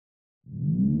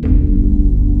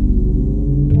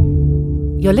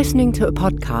You're listening to a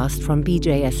podcast from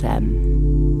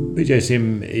BJSM.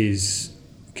 BJSM is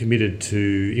committed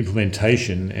to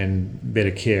implementation and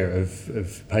better care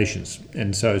of patients.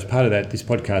 And so as part of that, this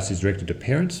podcast is directed to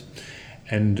parents.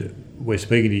 And we're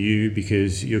speaking to you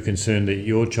because you're concerned that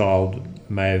your child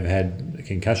may have had a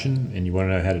concussion and you want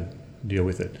to know how to deal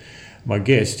with it. My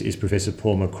guest is Professor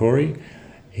Paul McCrory.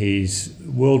 He's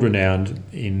world-renowned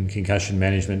in concussion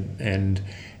management, and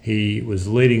he was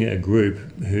leading a group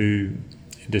who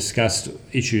discussed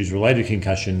issues related to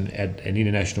concussion at an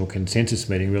international consensus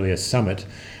meeting, really a summit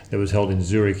that was held in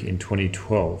Zurich in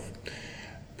 2012.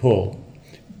 Paul,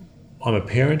 I'm a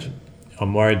parent.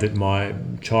 I'm worried that my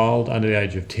child under the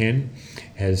age of 10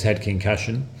 has had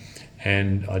concussion,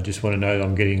 and I just want to know that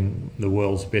I'm getting the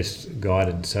world's best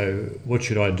guidance. So what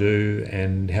should I do,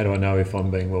 and how do I know if I'm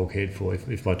being well cared for,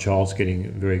 if my child's getting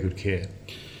very good care?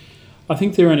 I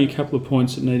think there are only a couple of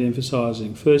points that need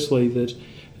emphasising. Firstly, that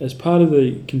as part of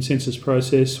the consensus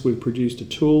process, we've produced a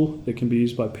tool that can be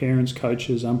used by parents,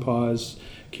 coaches, umpires,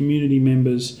 community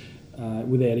members,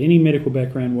 without any medical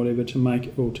background, whatever, to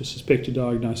make or to suspect a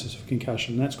diagnosis of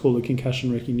concussion. That's called the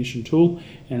concussion recognition tool,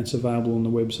 and it's available on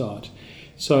the website.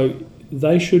 So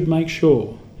they should make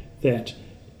sure that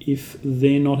if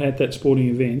they're not at that sporting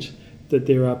event, that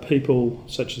there are people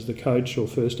such as the coach or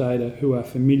first aider who are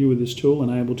familiar with this tool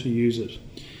and able to use it.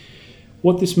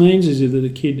 What this means is that a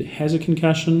kid has a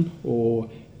concussion or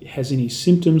has any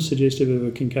symptoms suggestive of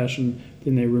a concussion,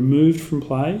 then they're removed from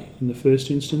play in the first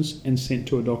instance and sent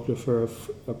to a doctor for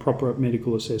a proper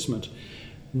medical assessment.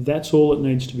 That's all that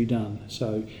needs to be done.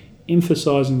 So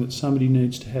emphasising that somebody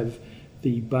needs to have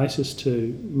the basis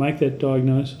to make that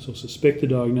diagnosis or suspect the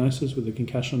diagnosis with a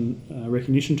concussion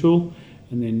recognition tool,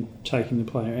 and then taking the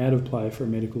player out of play for a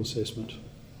medical assessment.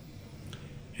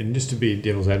 And just to be a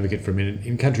devil's advocate for a minute,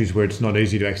 in countries where it's not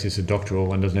easy to access a doctor or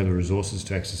one doesn't have the resources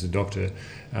to access a doctor,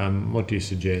 what do you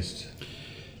suggest?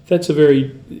 That's a very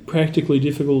practically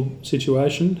difficult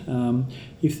situation.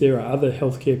 If there are other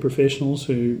healthcare professionals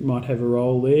who might have a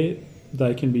role there,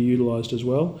 they can be utilised as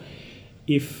well.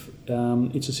 If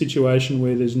it's a situation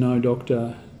where there's no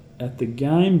doctor at the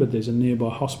game, but there's a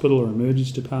nearby hospital or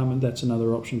emergency department, that's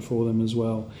another option for them as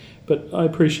well. But I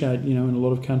appreciate, in a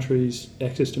lot of countries,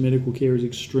 access to medical care is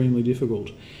extremely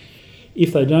difficult.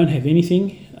 If they don't have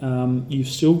anything, you've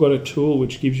still got a tool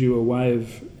which gives you a way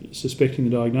of suspecting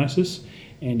the diagnosis,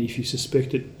 and if you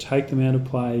suspect it, take them out of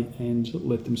play and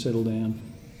let them settle down.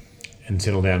 And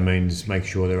settle down means make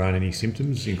sure there aren't any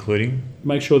symptoms, including?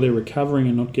 Make sure they're recovering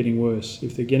and not getting worse.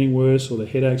 If they're getting worse, or the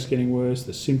headache's getting worse,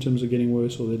 the symptoms are getting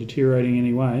worse, or they're deteriorating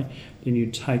anyway, then you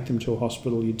take them to a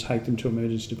hospital, you take them to an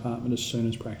emergency department as soon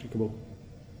as practicable.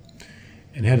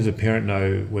 And how does a parent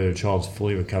know whether a child's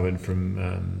fully recovered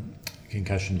from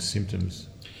concussion symptoms?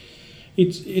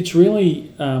 It's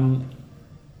really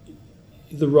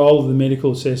the role of the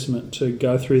medical assessment to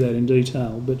go through that in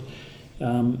detail, but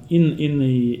in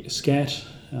the SCAT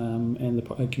and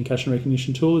the concussion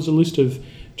recognition tool, there's a list of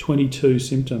 22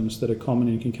 symptoms that are common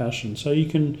in concussion. So you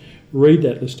can read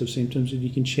that list of symptoms and you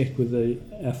can check with the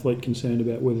athlete concerned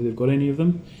about whether they've got any of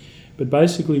them. But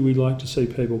basically, we'd like to see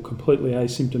people completely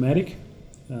asymptomatic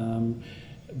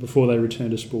before they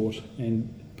return to sport.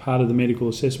 And part of the medical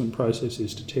assessment process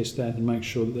is to test that and make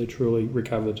sure that they're truly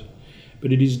recovered.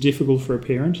 But it is difficult for a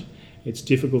parent. It's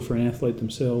difficult for an athlete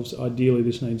themselves. Ideally,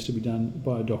 this needs to be done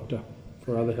by a doctor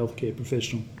or other healthcare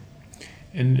professional.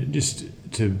 And just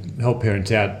to help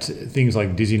parents out, things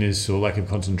like dizziness or lack of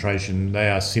concentration, they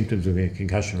are symptoms of a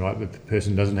concussion, right? But the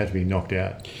person doesn't have to be knocked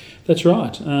out. That's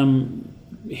right.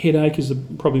 Headache is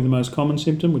probably the most common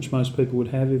symptom, which most people would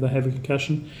have if they have a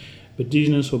concussion. But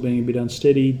dizziness or being a bit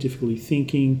unsteady, difficulty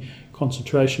thinking,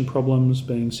 concentration problems,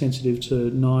 being sensitive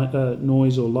to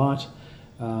noise or light.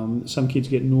 Some kids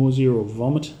get nausea or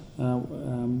vomit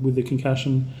with the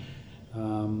concussion,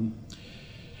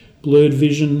 blurred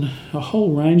vision, a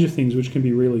whole range of things which can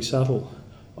be really subtle.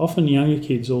 Often younger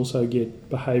kids also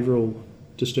get behavioural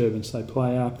disturbance. They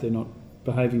play up, they're not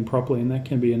behaving properly, and that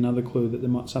can be another clue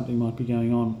that something might be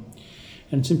going on.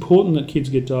 And it's important that kids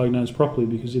get diagnosed properly,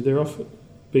 because if they're off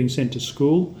being sent to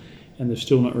school and they're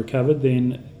still not recovered,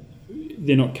 then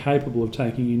they're not capable of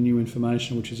taking in new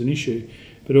information, which is an issue.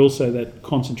 But also that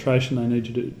concentration they need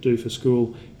to do for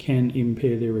school can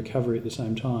impair their recovery at the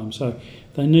same time. So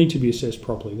they need to be assessed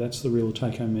properly. That's the real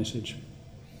take-home message.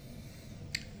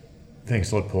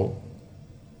 Thanks a lot, Paul.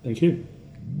 Thank you.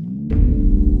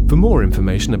 For more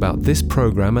information about this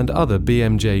program and other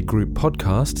BMJ Group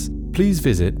podcasts, please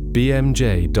visit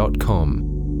bmj.com.